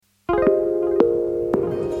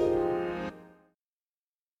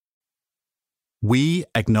We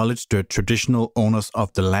acknowledge the traditional owners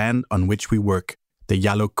of the land on which we work, the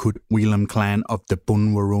Yalukut Weelam clan of the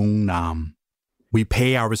Bunwurrung Nam. We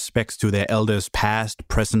pay our respects to their elders past,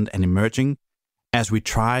 present, and emerging, as we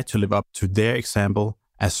try to live up to their example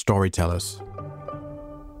as storytellers.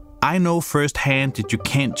 I know firsthand that you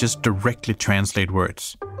can't just directly translate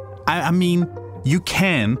words. I mean, you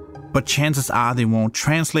can, but chances are they won't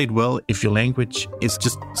translate well if your language is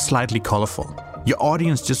just slightly colorful. Your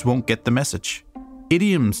audience just won't get the message.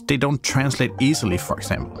 Idioms, they don't translate easily, for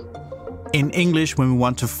example. In English, when we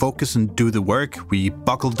want to focus and do the work, we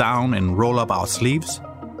buckle down and roll up our sleeves.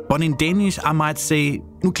 But in Danish, I might say,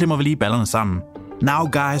 nu klemmer vi lige ballerne sammen. Now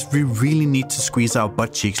guys, we really need to squeeze our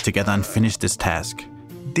butt cheeks together and finish this task.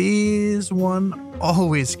 This one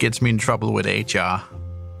always gets me in trouble with HR.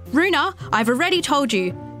 Runa, I've already told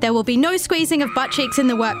you, there will be no squeezing of butt cheeks in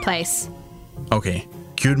the workplace. Okay,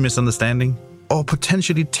 cute misunderstanding or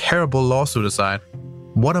potentially terrible lawsuit aside,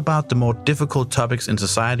 what about the more difficult topics in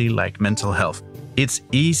society like mental health? It's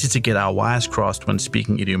easy to get our wires crossed when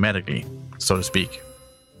speaking idiomatically, so to speak.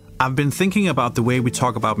 I've been thinking about the way we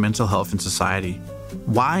talk about mental health in society.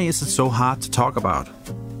 Why is it so hard to talk about?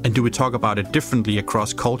 And do we talk about it differently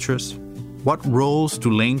across cultures? What roles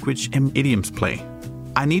do language and idioms play?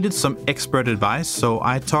 I needed some expert advice, so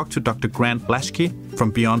I talked to Dr. Grant Blaschke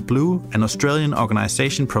from Beyond Blue, an Australian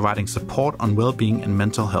organization providing support on well-being and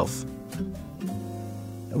mental health.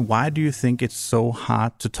 Why do you think it's so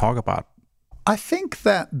hard to talk about? I think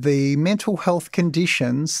that the mental health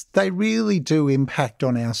conditions, they really do impact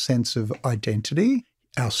on our sense of identity,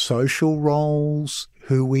 our social roles,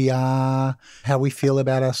 who we are, how we feel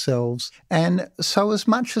about ourselves. And so as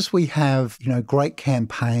much as we have, great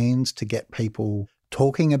campaigns to get people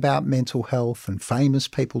talking about mental health and famous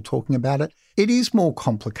people talking about it, it is more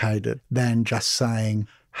complicated than just saying,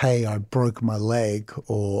 hey, I broke my leg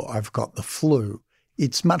or I've got the flu.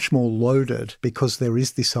 It's much more loaded because there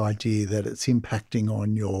is this idea that it's impacting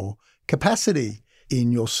on your capacity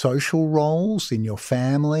in your social roles, in your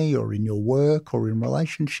family or in your work or in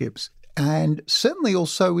relationships, and certainly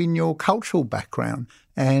also in your cultural background.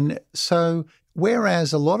 And so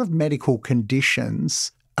whereas a lot of medical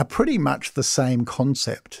conditions are pretty much the same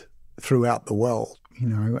concept throughout the world,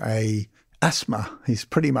 asthma is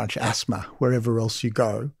pretty much asthma wherever else you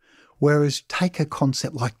go, whereas take a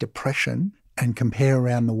concept like depression and compare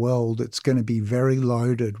around the world, it's going to be very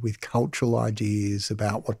loaded with cultural ideas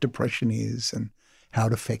about what depression is and how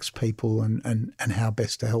it affects people and how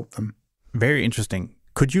best to help them. Very interesting.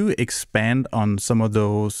 Could you expand on some of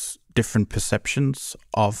those different perceptions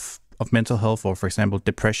of mental health or, for example,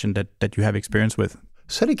 depression that you have experience with?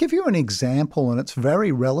 So to give you an example, and it's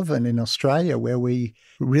very relevant in Australia where we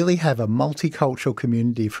really have a multicultural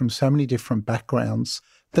community from so many different backgrounds,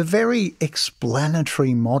 the very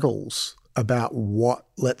explanatory models about what,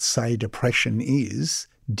 let's say, depression is,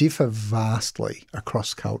 differ vastly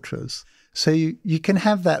across cultures. So you can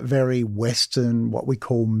have that very Western, what we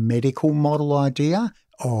call medical model idea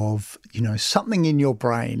of, something in your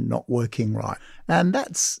brain not working right. And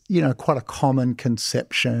that's, quite a common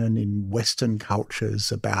conception in Western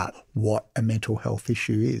cultures about what a mental health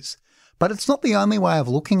issue is. But it's not the only way of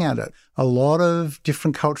looking at it. A lot of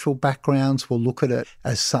different cultural backgrounds will look at it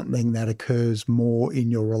as something that occurs more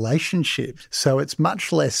in your relationship. So it's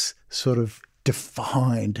much less sort of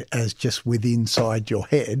defined as just inside your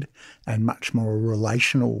head and much more a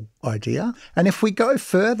relational idea. And if we go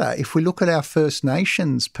further, if we look at our First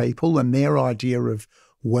Nations people and their idea of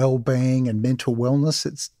well-being and mental wellness,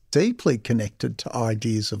 it's deeply connected to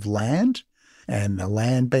ideas of land and the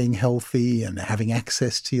land being healthy and having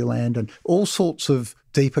access to your land and all sorts of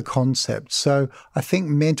deeper concepts. So I think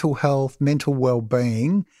mental health, mental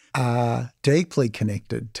well-being are deeply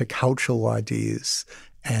connected to cultural ideas,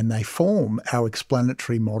 and they form our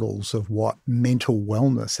explanatory models of what mental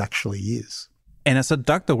wellness actually is. And as a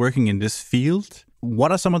doctor working in this field,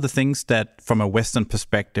 what are some of the things that, from a Western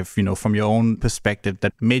perspective, from your own perspective,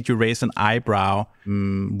 that made you raise an eyebrow,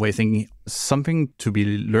 where you thinking something to be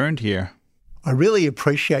learned here? I really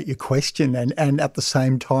appreciate your question and at the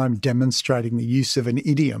same time demonstrating the use of an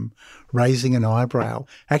idiom, raising an eyebrow.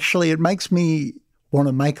 Actually, it makes me want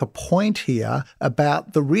to make a point here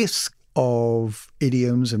about the risk of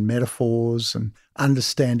idioms and metaphors and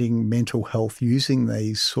understanding mental health using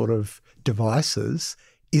these sort of devices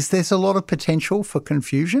is there's a lot of potential for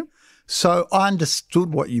confusion. So I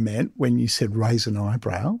understood what you meant when you said raise an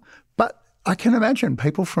eyebrow, but I can imagine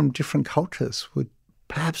people from different cultures would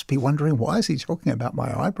perhaps be wondering, why is he talking about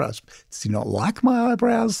my eyebrows? Does he not like my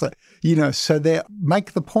eyebrows? So they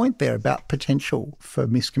make the point there about potential for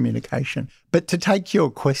miscommunication. But to take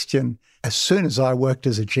your question, as soon as I worked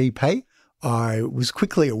as a GP, I was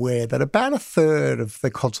quickly aware that about a third of the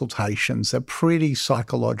consultations are pretty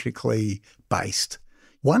psychologically based.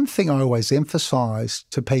 One thing I always emphasise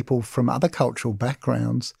to people from other cultural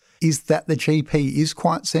backgrounds is that the GP is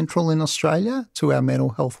quite central in Australia to our mental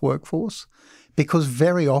health workforce, because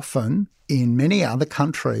very often in many other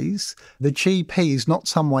countries, the GP is not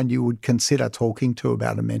someone you would consider talking to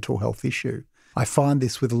about a mental health issue. I find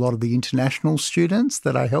this with a lot of the international students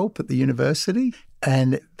that I help at the university,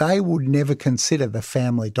 and they would never consider the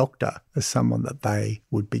family doctor as someone that they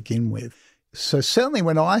would begin with. So certainly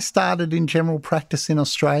when I started in general practice in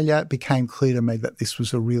Australia, it became clear to me that this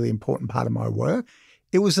was a really important part of my work.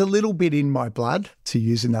 It was a little bit in my blood, to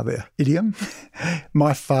use another idiom.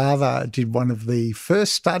 My father did one of the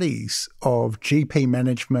first studies of GP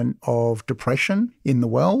management of depression in the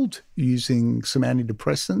world using some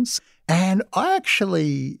antidepressants. And I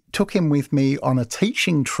actually took him with me on a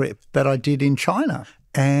teaching trip that I did in China.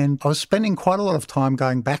 And I was spending quite a lot of time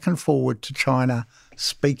going back and forward to China,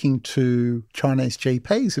 speaking to Chinese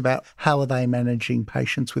GPs about how are they managing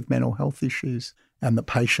patients with mental health issues. And the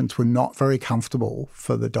patients were not very comfortable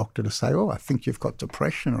for the doctor to say, oh, I think you've got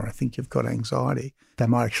depression or I think you've got anxiety. They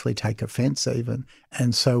might actually take offence even.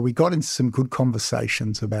 And so we got into some good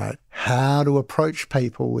conversations about how to approach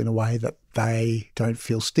people in a way that they don't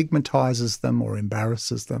feel stigmatises them or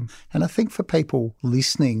embarrasses them. And I think for people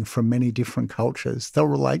listening from many different cultures, they'll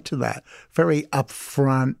relate to that very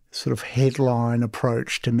upfront sort of headline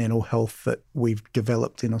approach to mental health that we've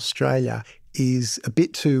developed in Australia is a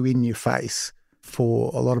bit too in your face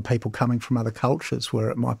for a lot of people coming from other cultures where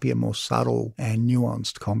it might be a more subtle and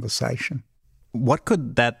nuanced conversation. What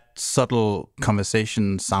could that subtle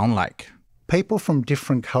conversation sound like? People from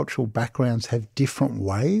different cultural backgrounds have different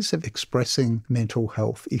ways of expressing mental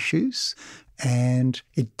health issues, and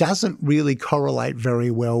it doesn't really correlate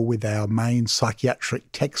very well with our main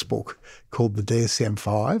psychiatric textbook called the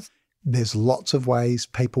DSM-5. There's lots of ways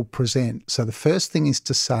people present. So the first thing is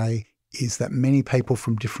to say is that many people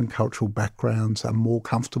from different cultural backgrounds are more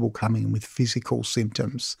comfortable coming with physical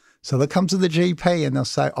symptoms. So they'll come to the GP and they'll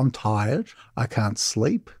say, I'm tired, I can't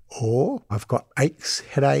sleep, or I've got aches,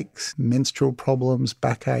 headaches, menstrual problems,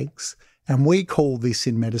 backaches. And we call this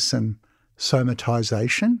in medicine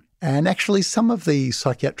somatization. And actually some of the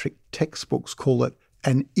psychiatric textbooks call it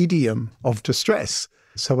an idiom of distress.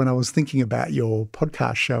 So when I was thinking about your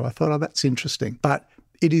podcast show, I thought, oh, that's interesting. But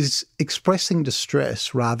it is expressing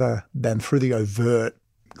distress rather than through the overt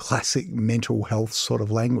classic mental health sort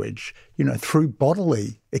of language, through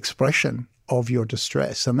bodily expression of your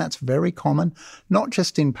distress. And that's very common, not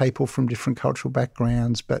just in people from different cultural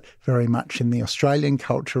backgrounds, but very much in the Australian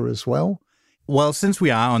culture as well. Well, since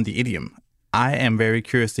we are on the idiom, I am very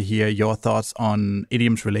curious to hear your thoughts on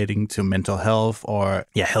idioms relating to mental health or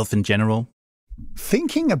health in general.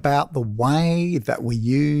 Thinking about the way that we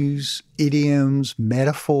use idioms,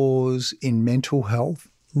 metaphors in mental health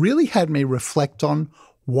really had me reflect on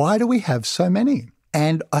why do we have so many?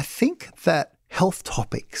 And I think that health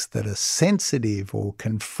topics that are sensitive or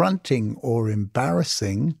confronting or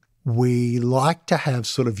embarrassing, we like to have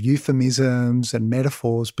sort of euphemisms and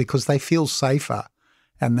metaphors because they feel safer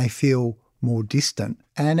and they feel more distant.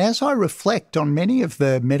 And as I reflect on many of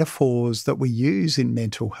the metaphors that we use in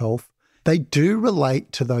mental health, they do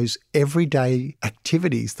relate to those everyday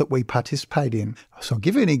activities that we participate in. So I'll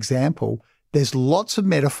give you an example. There's lots of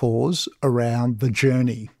metaphors around the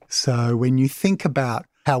journey. So when you think about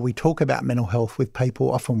how we talk about mental health with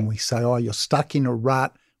people, often we say, oh, you're stuck in a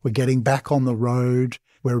rut, we're getting back on the road,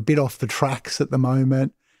 we're a bit off the tracks at the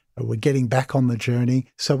moment, we're getting back on the journey.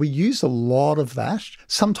 So we use a lot of that.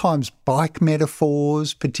 Sometimes bike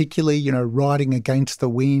metaphors, particularly, riding against the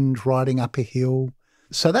wind, riding up a hill.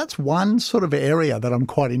 So that's one sort of area that I'm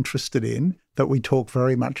quite interested in, that we talk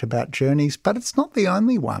very much about journeys, but it's not the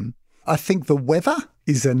only one. I think the weather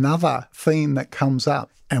is another theme that comes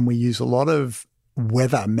up, and we use a lot of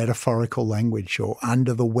weather metaphorical language, or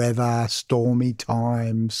under the weather, stormy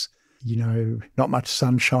times, not much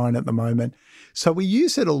sunshine at the moment. So we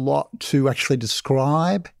use it a lot to actually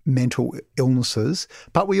describe mental illnesses,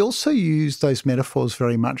 but we also use those metaphors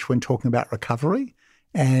very much when talking about recovery.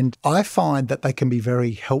 And I find that they can be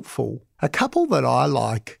very helpful. A couple that I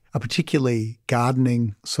like are particularly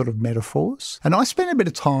gardening sort of metaphors. And I spend a bit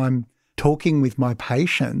of time talking with my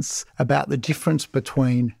patients about the difference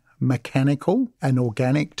between mechanical and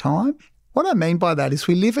organic time. What I mean by that is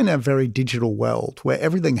we live in a very digital world where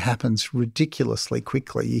everything happens ridiculously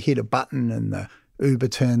quickly. You hit a button and the Uber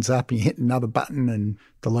turns up, and you hit another button and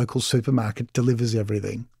the local supermarket delivers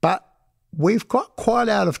everything. But we've got quite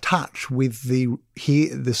out of touch with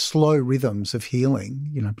the slow rhythms of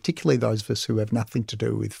healing, particularly those of us who have nothing to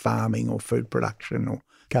do with farming or food production or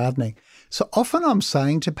gardening. So often I'm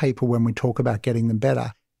saying to people when we talk about getting them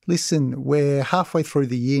better, listen, we're halfway through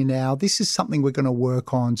the year now. This is something we're going to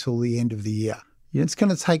work on till the end of the year. It's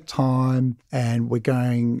going to take time, and we're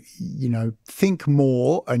going, think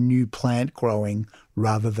more a new plant growing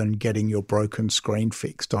rather than getting your broken screen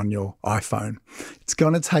fixed on your iPhone. It's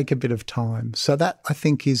going to take a bit of time. So that, I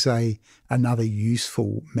think, is another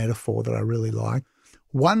useful metaphor that I really like.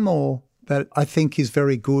 One more that I think is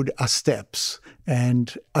very good are steps.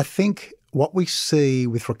 And I think what we see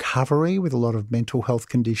with recovery, with a lot of mental health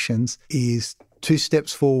conditions, is 2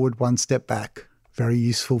 steps forward, 1 step back. Very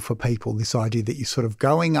useful for people, this idea that you're sort of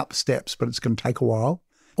going up steps, but it's going to take a while.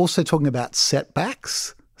 Also talking about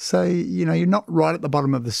setbacks. So, you're not right at the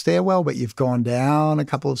bottom of the stairwell, but you've gone down a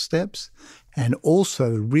couple of steps. And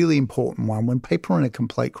also, a really important one, when people are in a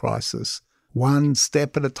complete crisis, 1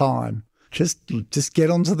 step at a time. Just get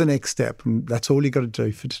on to the next step, and that's all you've got to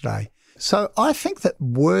do for today. So I think that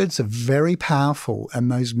words are very powerful,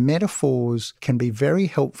 and those metaphors can be very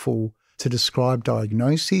helpful to describe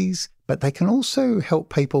diagnoses, but they can also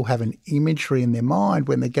help people have an imagery in their mind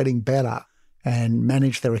when they're getting better and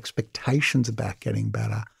manage their expectations about getting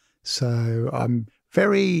better. So I'm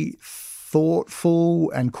very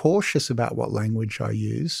thoughtful and cautious about what language I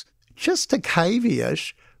use. Just a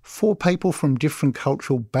caveat, for people from different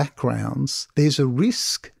cultural backgrounds, there's a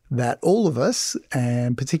risk that all of us,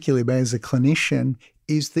 and particularly me as a clinician,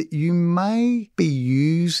 is that you may be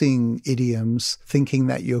using idioms thinking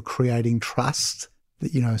that you're creating trust,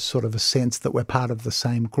 that, sort of a sense that we're part of the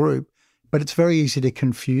same group. But it's very easy to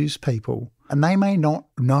confuse people, and they may not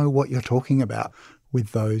know what you're talking about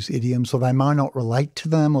with those idioms, or they might not relate to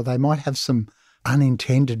them, or they might have some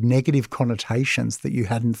unintended negative connotations that you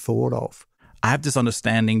hadn't thought of. I have this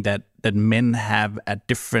understanding that men have a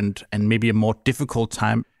different and maybe a more difficult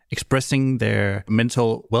time expressing their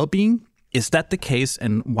mental well-being. Is that the case,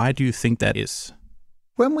 and why do you think that is?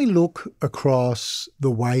 When we look across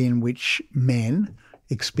the way in which men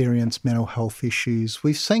experience mental health issues,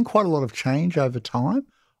 we've seen quite a lot of change over time.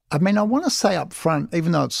 I want to say up front,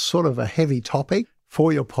 even though it's sort of a heavy topic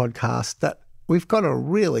for your podcast, that we've got a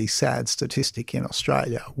really sad statistic in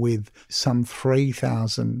Australia with some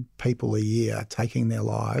 3,000 people a year taking their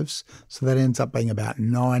lives. So that ends up being about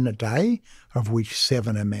 9 a day, of which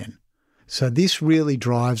 7 are men. So this really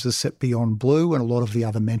drives us at Beyond Blue and a lot of the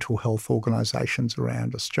other mental health organisations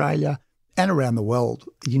around Australia and around the world,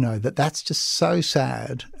 that's just so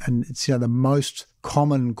sad. And it's, the most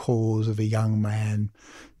common cause of a young man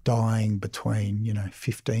dying between,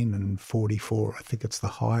 15 and 44. I think it's the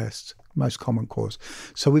highest, most common cause.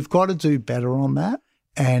 So we've got to do better on that.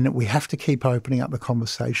 And we have to keep opening up the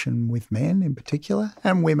conversation with men in particular,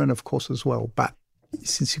 and women, of course, as well. But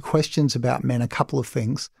since your question's about men, a couple of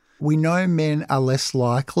things. We know men are less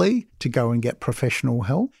likely to go and get professional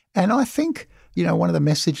help. And I think, one of the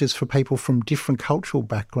messages for people from different cultural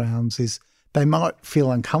backgrounds is they might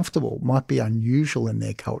feel uncomfortable, might be unusual in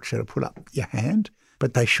their culture to put up your hand,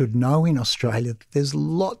 but they should know in Australia that there's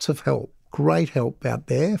lots of help, great help out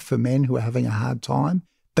there for men who are having a hard time.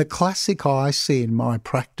 The classic I see in my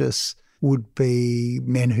practice would be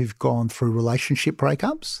men who've gone through relationship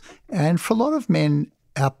breakups. And for a lot of men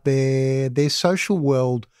out there, their social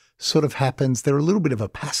world sort of happens. They're a little bit of a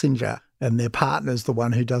passenger, and their partner's the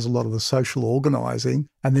one who does a lot of the social organising.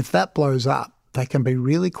 And if that blows up, they can be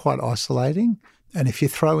really quite isolating. And if you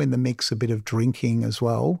throw in the mix a bit of drinking as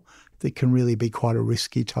well, it can really be quite a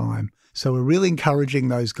risky time. So we're really encouraging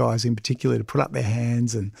those guys in particular to put up their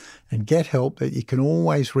hands and get help. That you can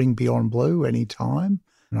always ring Beyond Blue anytime.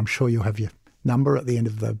 And I'm sure you'll have your number at the end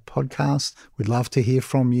of the podcast. We'd love to hear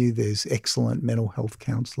from you. There's excellent mental health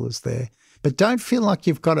counsellors there. But don't feel like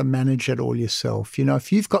you've got to manage it all yourself.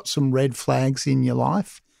 If you've got some red flags in your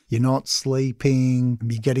life, you're not sleeping,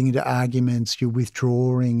 you're getting into arguments, you're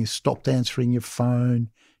withdrawing, you stopped answering your phone,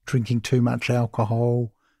 drinking too much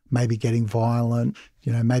alcohol, maybe getting violent,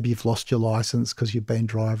 maybe you've lost your license because you've been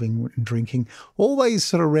driving and drinking. All these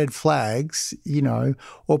sort of red flags,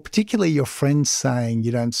 or particularly your friends saying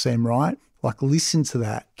you don't seem right, listen to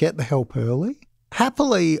that, get the help early.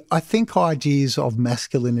 Happily, I think ideas of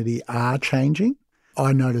masculinity are changing.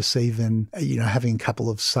 I notice even, having a couple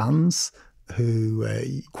of sons who are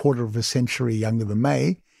a quarter of a century younger than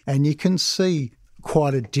me, and you can see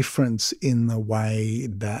quite a difference in the way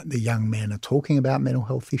that the young men are talking about mental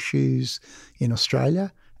health issues in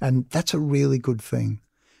Australia, and that's a really good thing.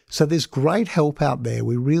 So there's great help out there.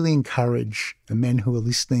 We really encourage the men who are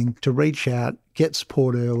listening to reach out, get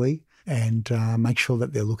support early. and make sure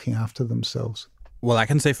that they're looking after themselves. Well, I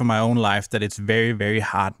can say for my own life that it's very, very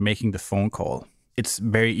hard making the phone call. It's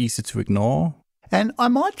very easy to ignore. And I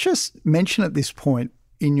might just mention at this point,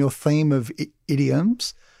 in your theme of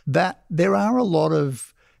idioms, that there are a lot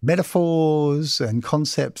of metaphors and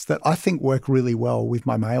concepts that I think work really well with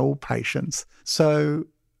my male patients. So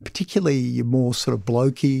particularly your more sort of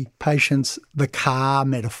blokey patients, the car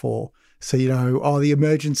metaphor. So, the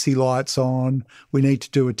emergency light's on, we need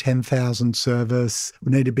to do a 10,000 service,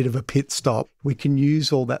 we need a bit of a pit stop. We can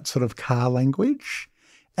use all that sort of car language.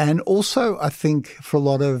 And also, I think for a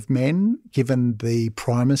lot of men, given the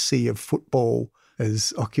primacy of football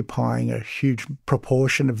as occupying a huge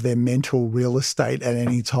proportion of their mental real estate at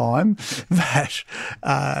any time, that,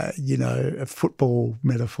 football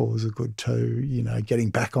metaphors are good too,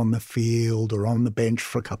 getting back on the field or on the bench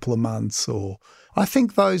for a couple of months. Or I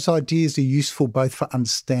think those ideas are useful both for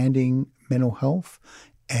understanding mental health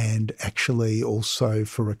and actually also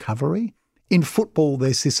for recovery. In football,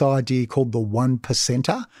 there's this idea called the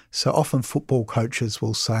 1%er. So often football coaches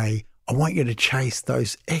will say, I want you to chase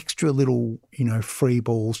those extra little, free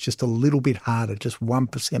balls just a little bit harder, just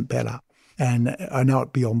 1% better. And I know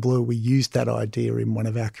at Beyond Blue, we used that idea in one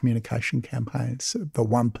of our communication campaigns, the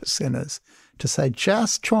 1%ers, to say,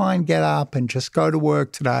 just try and get up and just go to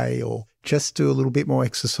work today, or just do a little bit more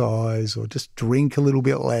exercise, or just drink a little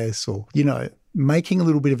bit less, or, making a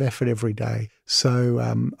little bit of effort every day. So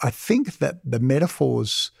I think that the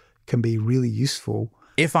metaphors can be really useful.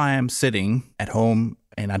 If I am sitting at home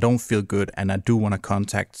and I don't feel good and I do want to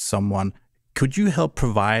contact someone, could you help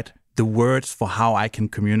provide the words for how I can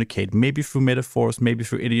communicate, maybe through metaphors, maybe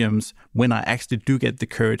through idioms, when I actually do get the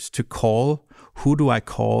courage to call? Who do I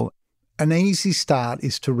call? An easy start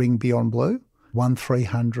is to ring Beyond Blue,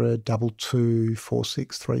 1300 22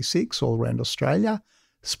 4636 all around Australia.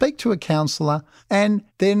 Speak to a counsellor, and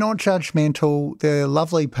they're not judgmental. They're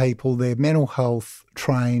lovely people. They're mental health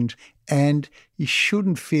trained, and you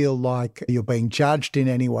shouldn't feel like you're being judged in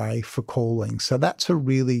any way for calling. So that's a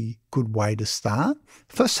really good way to start.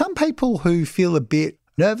 For some people who feel a bit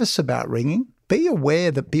nervous about ringing, be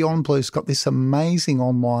aware that Beyond Blue's got this amazing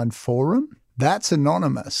online forum that's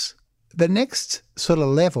anonymous. The next sort of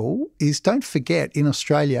level is, don't forget, in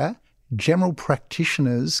Australia, general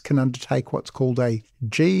practitioners can undertake what's called a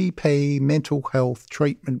GP mental health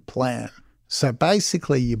treatment plan. So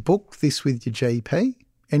basically you book this with your GP.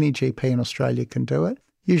 Any GP in Australia can do it.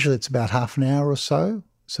 Usually it's about half an hour or so.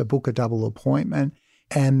 So book a double appointment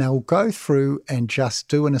and they'll go through and just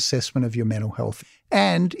do an assessment of your mental health.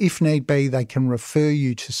 And if need be, they can refer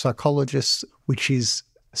you to psychologists, which is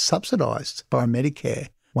subsidised by Medicare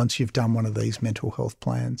once you've done one of these mental health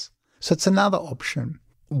plans. So it's another option.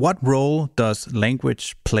 What role does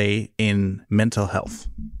language play in mental health?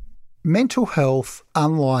 Mental health,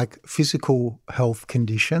 unlike physical health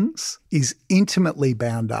conditions, is intimately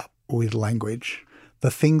bound up with language.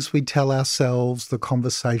 The things we tell ourselves, the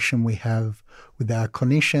conversation we have with our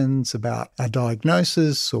clinicians about our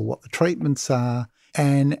diagnosis or what the treatments are.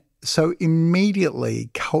 And so immediately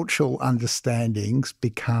cultural understandings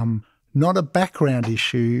become not a background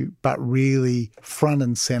issue, but really front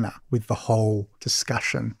and centre with the whole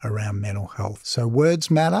discussion around mental health. So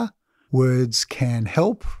words matter. Words can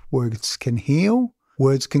help. Words can heal.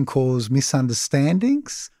 Words can cause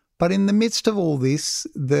misunderstandings. But in the midst of all this,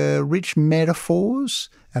 the rich metaphors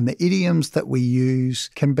and the idioms that we use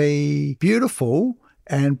can be beautiful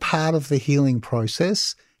and part of the healing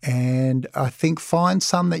process. And I think find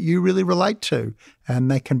some that you really relate to, and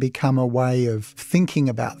they can become a way of thinking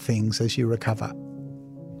about things as you recover.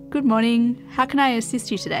 Good morning. How can I assist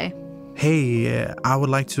you today? Hey, I would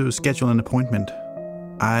like to schedule an appointment.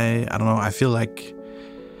 I don't know. I feel like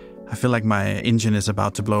my engine is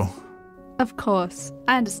about to blow. Of course.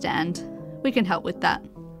 I understand. We can help with that.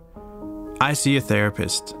 I see a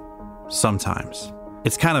therapist sometimes.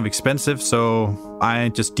 It's kind of expensive, so I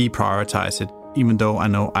just deprioritize it, even though I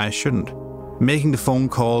know I shouldn't. Making the phone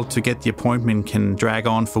call to get the appointment can drag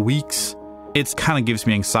on for weeks. It kind of gives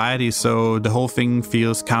me anxiety, so the whole thing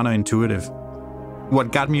feels counterintuitive.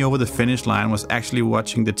 What got me over the finish line was actually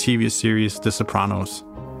watching the TV series The Sopranos.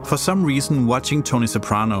 For some reason, watching Tony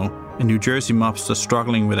Soprano, a New Jersey mobster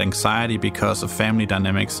struggling with anxiety because of family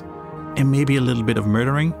dynamics, and maybe a little bit of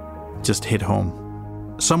murdering, just hit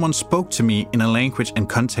home. Someone spoke to me in a language and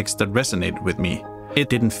context that resonated with me. It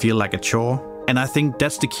didn't feel like a chore. And I think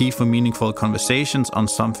that's the key for meaningful conversations on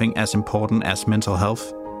something as important as mental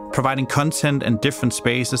health. Providing content and different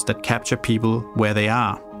spaces that capture people where they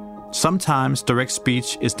are. Sometimes direct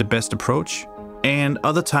speech is the best approach. And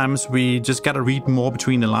other times we just gotta read more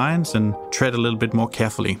between the lines and tread a little bit more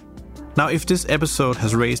carefully. Now, if this episode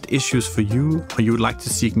has raised issues for you or you would like to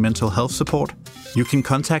seek mental health support, you can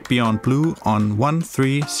contact Beyond Blue on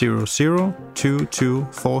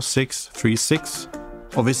 1300-224636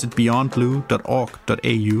 or visit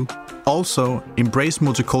beyondblue.org.au. Also, Embrace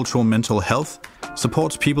Multicultural Mental Health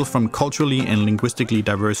supports people from culturally and linguistically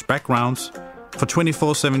diverse backgrounds. For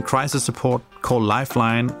 24/7 crisis support, call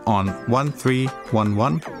Lifeline on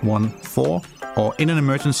 131114 or in an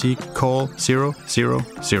emergency, call 000.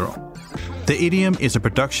 The Idiom is a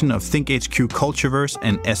production of ThinkHQ Cultureverse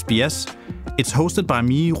and SBS. It's hosted by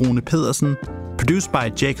me, Rune Pedersen, produced by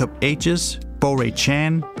Jacob Ages, Bore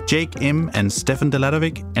Chan, Jake M. and Stefan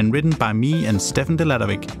Delatovic, and written by me and Stefan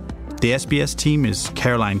Delatovic. The SBS team is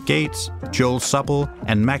Caroline Gates, Joel Supple,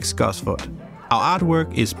 and Max Gosford. Our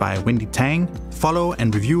artwork is by Wendy Tang. Follow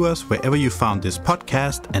and review us wherever you found this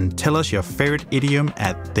podcast and tell us your favorite idiom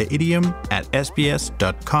at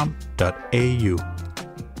theidiom@sbs.com.au.